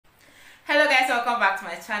welcome back to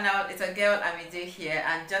my channel. It's a girl Amidu here,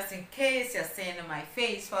 and just in case you're seeing my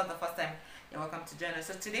face for the first time, you're welcome to join us.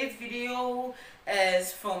 So today's video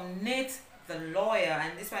is from Nate the lawyer,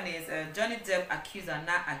 and this one is Johnny Depp accuser,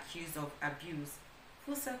 not accused of abuse.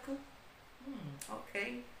 Full circle.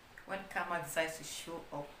 Okay, when karma decides to show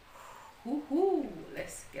up.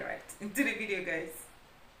 Let's get right into the video, guys.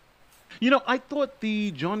 You know, I thought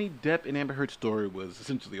the Johnny Depp and Amber Heard story was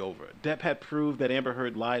essentially over. Depp had proved that Amber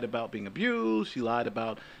Heard lied about being abused. She lied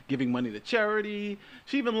about giving money to charity.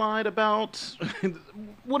 She even lied about,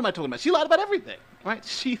 what am I talking about? She lied about everything, right?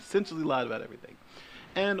 She essentially lied about everything.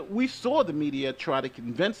 And we saw the media try to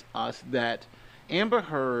convince us that Amber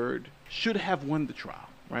Heard should have won the trial,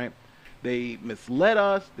 right? They misled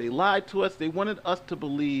us, they lied to us, they wanted us to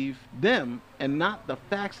believe them and not the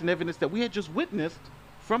facts and evidence that we had just witnessed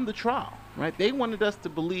from the trial, right? They wanted us to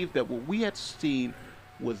believe that what we had seen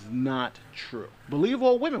was not true. Believe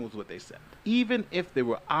all women was what they said, even if they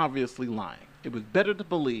were obviously lying. It was better to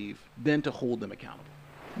believe than to hold them accountable.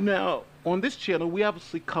 Now, on this channel, we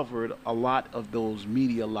obviously covered a lot of those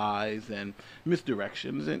media lies and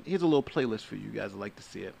misdirections, and here's a little playlist for you guys who like to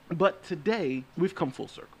see it. But today, we've come full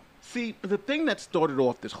circle. See, the thing that started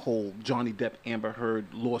off this whole Johnny Depp Amber Heard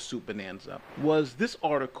lawsuit bonanza was this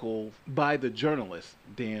article by the journalist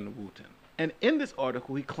Dan Wooten. And in this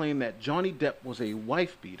article, he claimed that Johnny Depp was a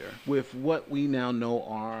wife beater with what we now know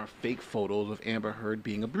are fake photos of Amber Heard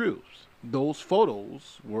being abused. Those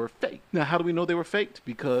photos were fake. Now, how do we know they were faked?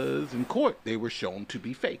 Because in court, they were shown to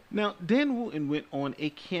be fake. Now, Dan Wooten went on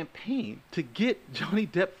a campaign to get Johnny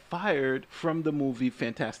Depp fired from the movie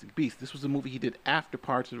Fantastic Beasts. This was a movie he did after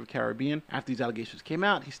Pirates of the Caribbean. After these allegations came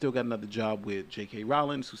out, he still got another job with J.K.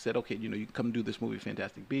 Rowling, who said, okay, you know, you can come do this movie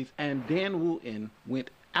Fantastic Beasts. And Dan Wooten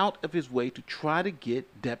went out of his way to try to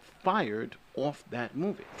get Depp fired off that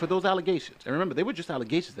movie for those allegations. And remember, they were just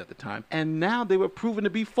allegations at the time, and now they were proven to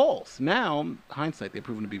be false. Now, hindsight, they're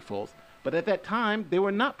proven to be false, but at that time, they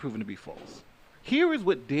were not proven to be false. Here is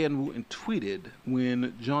what Dan Wooten tweeted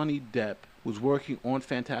when Johnny Depp was working on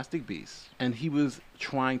Fantastic Beasts, and he was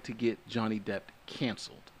trying to get Johnny Depp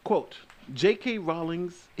canceled. Quote, J.K.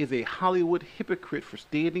 Rowling is a Hollywood hypocrite for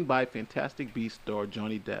standing by Fantastic Beasts star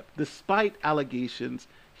Johnny Depp, despite allegations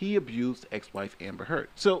he abused ex-wife Amber Heard.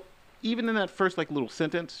 So even in that first little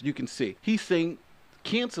sentence, you can see he's saying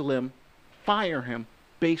cancel him, fire him,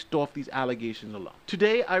 based off these allegations alone.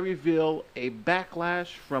 Today, I reveal a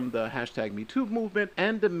backlash from the #MeToo movement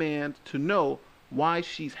and demand to know why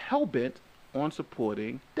she's hell-bent on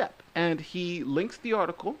supporting Depp. And he links the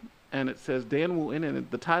article, and it says Dan Wooten, and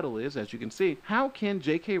the title is, as you can see, how can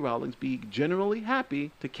J.K. Rowling be generally happy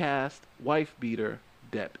to cast wife-beater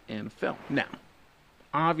Depp in film? Now,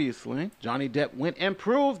 obviously, Johnny Depp went and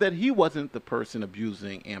proved that he wasn't the person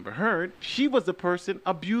abusing Amber Heard. She was the person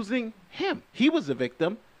abusing him. He was the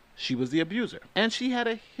victim. She was the abuser. And she had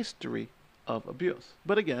a history of abuse.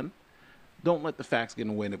 But again, don't let the facts get in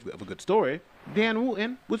the way of a good story. Dan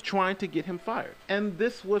Wooten was trying to get him fired. And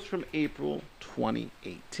this was from April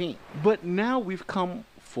 2018. But now we've come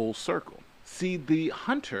full circle. See, the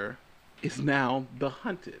hunter is now the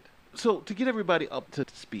hunted. So, to get everybody up to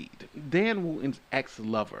speed, Dan Wooten's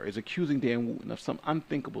ex-lover is accusing Dan Wooten of some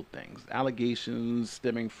unthinkable things, allegations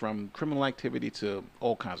stemming from criminal activity to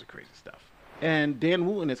all kinds of crazy stuff. And Dan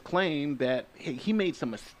Wooten has claimed that he made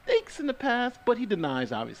some mistakes in the past, but he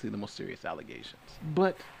denies, obviously, the most serious allegations.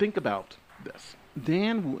 But think about this.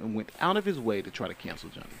 Dan Wooten went out of his way to try to cancel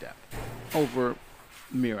Johnny Depp over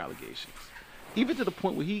mere allegations. Even to the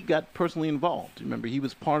point where he got personally involved. Remember, he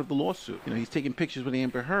was part of the lawsuit. You know, he's taking pictures with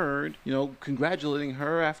Amber Heard, you know, congratulating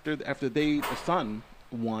her after the son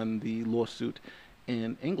won the lawsuit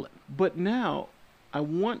in England. But now, I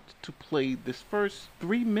want to play this first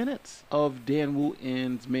 3 minutes of Dan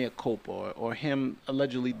Wooten's mea culpa, or him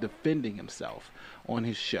allegedly defending himself on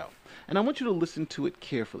his show. And I want you to listen to it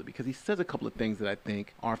carefully, because he says a couple of things that I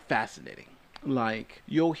think are fascinating. Like,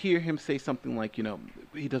 you'll hear him say something like, you know,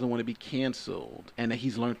 he doesn't want to be canceled, and that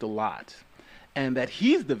he's learned a lot, and that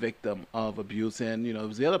he's the victim of abuse, and, you know, it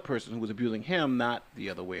was the other person who was abusing him, not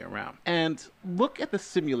the other way around. And look at the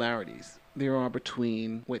similarities there are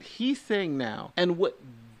between what he's saying now and what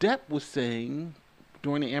Depp was saying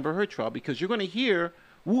during the Amber Heard trial, because you're going to hear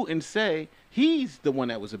Wooten say he's the one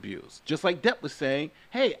that was abused. Just like Depp was saying,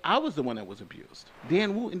 hey, I was the one that was abused.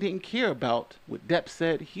 Dan Wooten didn't care about what Depp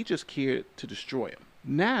said. He just cared to destroy him.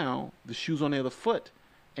 Now, the shoe's on the other foot,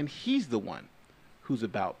 and he's the one who's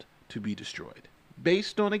about to be destroyed.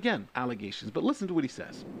 Based on, again, allegations. But listen to what he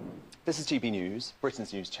says. This is GB News,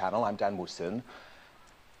 Britain's news channel. I'm Dan Wooten.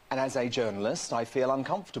 And as a journalist, I feel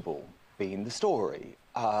uncomfortable being the story.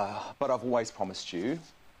 But I've always promised you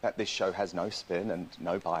that this show has no spin and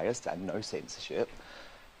no bias and no censorship.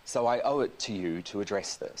 So I owe it to you to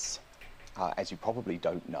address this. As you probably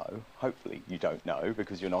don't know, hopefully you don't know,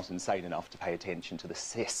 because you're not insane enough to pay attention to the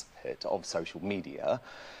cesspit of social media,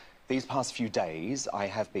 these past few days I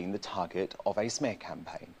have been the target of a smear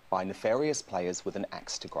campaign by nefarious players with an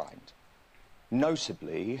axe to grind.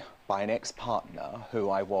 Notably by an ex-partner who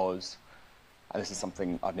I was, and this is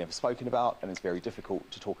something I've never spoken about and it's very difficult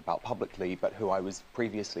to talk about publicly, but who I was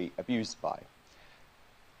previously abused by,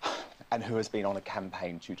 and who has been on a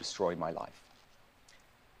campaign to destroy my life.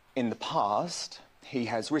 In the past, he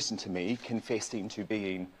has written to me confessing to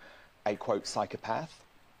being a, quote, psychopath,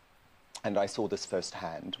 and I saw this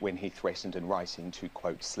firsthand when he threatened in writing to,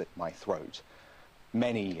 quote, slit my throat,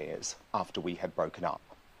 many years after we had broken up.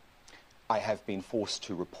 I have been forced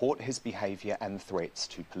to report his behaviour and threats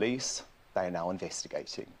to police. They are now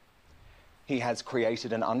investigating. He has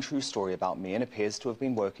created an untrue story about me and appears to have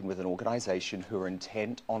been working with an organisation who are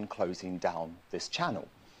intent on closing down this channel,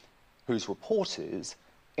 whose reporters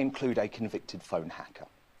include a convicted phone hacker.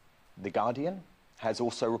 The Guardian has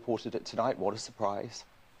also reported it tonight. What a surprise.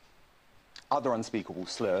 Other unspeakable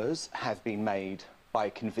slurs have been made by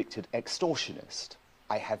a convicted extortionist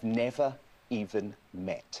I have never even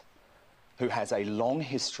met, who has a long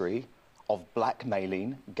history of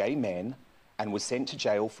blackmailing gay men and was sent to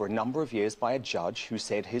jail for a number of years by a judge who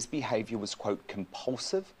said his behaviour was, quote,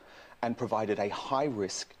 compulsive and provided a high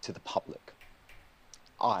risk to the public.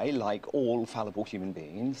 I, like all fallible human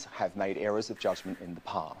beings, have made errors of judgment in the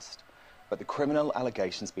past, but the criminal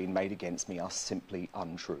allegations being made against me are simply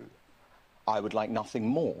untrue. I would like nothing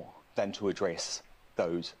more than to address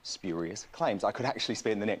those spurious claims. I could actually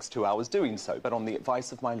spend the next 2 hours doing so, but on the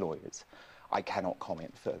advice of my lawyers, I cannot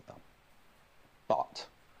comment further. But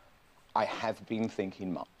I have been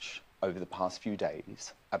thinking much over the past few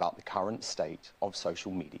days about the current state of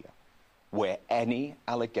social media, where any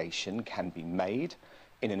allegation can be made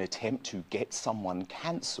in an attempt to get someone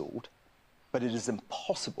cancelled, but it is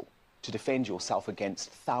impossible to defend yourself against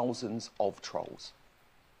thousands of trolls.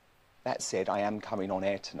 That said, I am coming on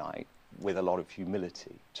air tonight with a lot of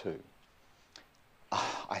humility too.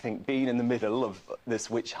 I think being in the middle of this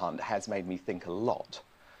witch hunt has made me think a lot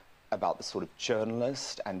about the sort of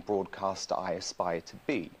journalist and broadcaster I aspire to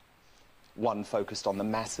be. One focused on the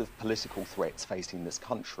massive political threats facing this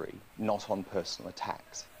country, not on personal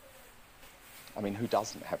attacks. I mean, who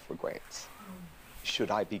doesn't have regrets? Should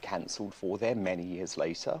I be cancelled for them many years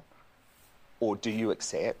later? Or do you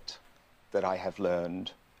accept that I have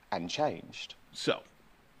learned and changed? So,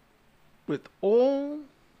 with all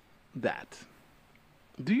that,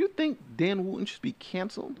 do you think Dan Wooten should be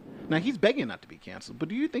canceled? Now, he's begging not to be canceled, but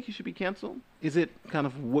do you think he should be canceled? Is it kind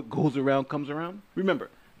of what goes around comes around? Remember,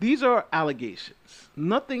 these are allegations.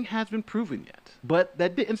 Nothing has been proven yet. But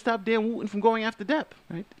that didn't stop Dan Wooten from going after Depp,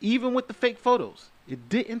 right? Even with the fake photos, it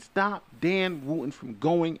didn't stop Dan Wooten from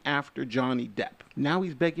going after Johnny Depp. Now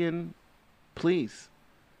he's begging, please,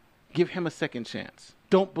 give him a second chance.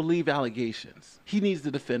 Don't believe allegations. He needs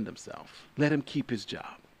to defend himself. Let him keep his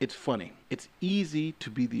job. It's funny. It's easy to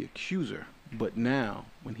be the accuser, but now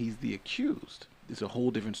when he's the accused, it's a whole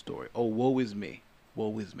different story. Oh, woe is me.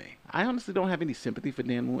 Woe is me. I honestly don't have any sympathy for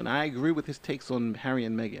Dan Wooten. I agree with his takes on Harry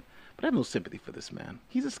and Meghan, but I have no sympathy for this man.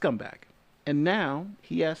 He's a scumbag. And now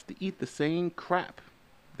he has to eat the same crap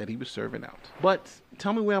that he was serving out. But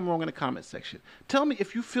tell me where I'm wrong in the comment section. Tell me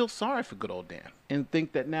if you feel sorry for good old Dan and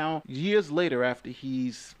think that now, years later, after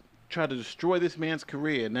he's tried to destroy this man's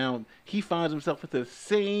career, now he finds himself into the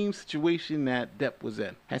same situation that Depp was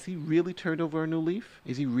in. Has he really turned over a new leaf?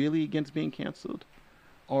 Is he really against being canceled?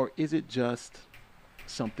 Or is it just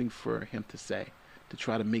something for him to say to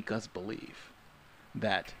try to make us believe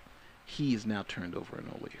that he is now turned over a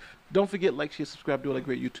new leaf? Don't forget, like, share, subscribe, do all that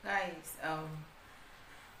great YouTube. Guys,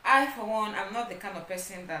 I for one, I'm not the kind of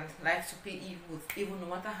person that likes to pay evil no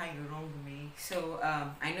matter how you wrong me. So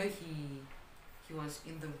I know he was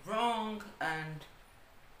in the wrong, and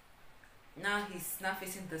now he's not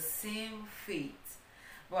facing the same fate.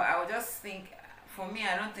 But I would just think, for me,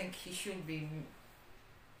 I don't think he should be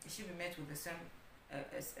met with the same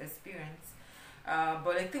experience.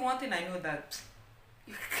 But I think one thing I know, that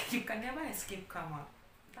you can never escape karma.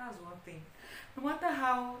 That's one thing. No matter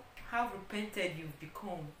how repented you've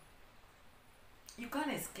become, you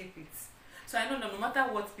can't escape it. So I know that no matter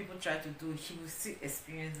what people try to do, he will still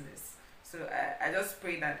experience this. So I just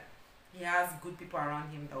pray that he has good people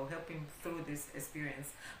around him that will help him through this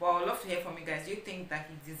experience. Well, I would love to hear from you guys. Do you think that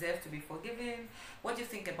he deserves to be forgiven? What do you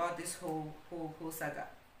think about this whole saga?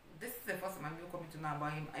 This is the first time I'm coming to know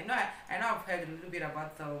about him. I know I've heard a little bit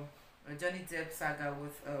about the Johnny Depp saga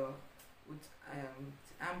with with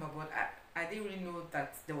Amber, but I didn't really know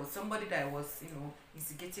that there was somebody that was, you know,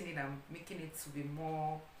 instigating it and making it to be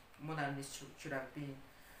more than it should have been.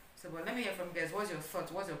 So, but let me hear from you guys. What's your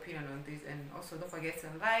thoughts? What's your opinion on this? And also, don't forget to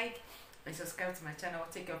like and subscribe to my channel.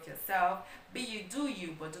 Take care of yourself. Be you, do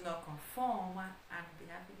you, but do not conform. And be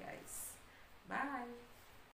happy, guys. Bye.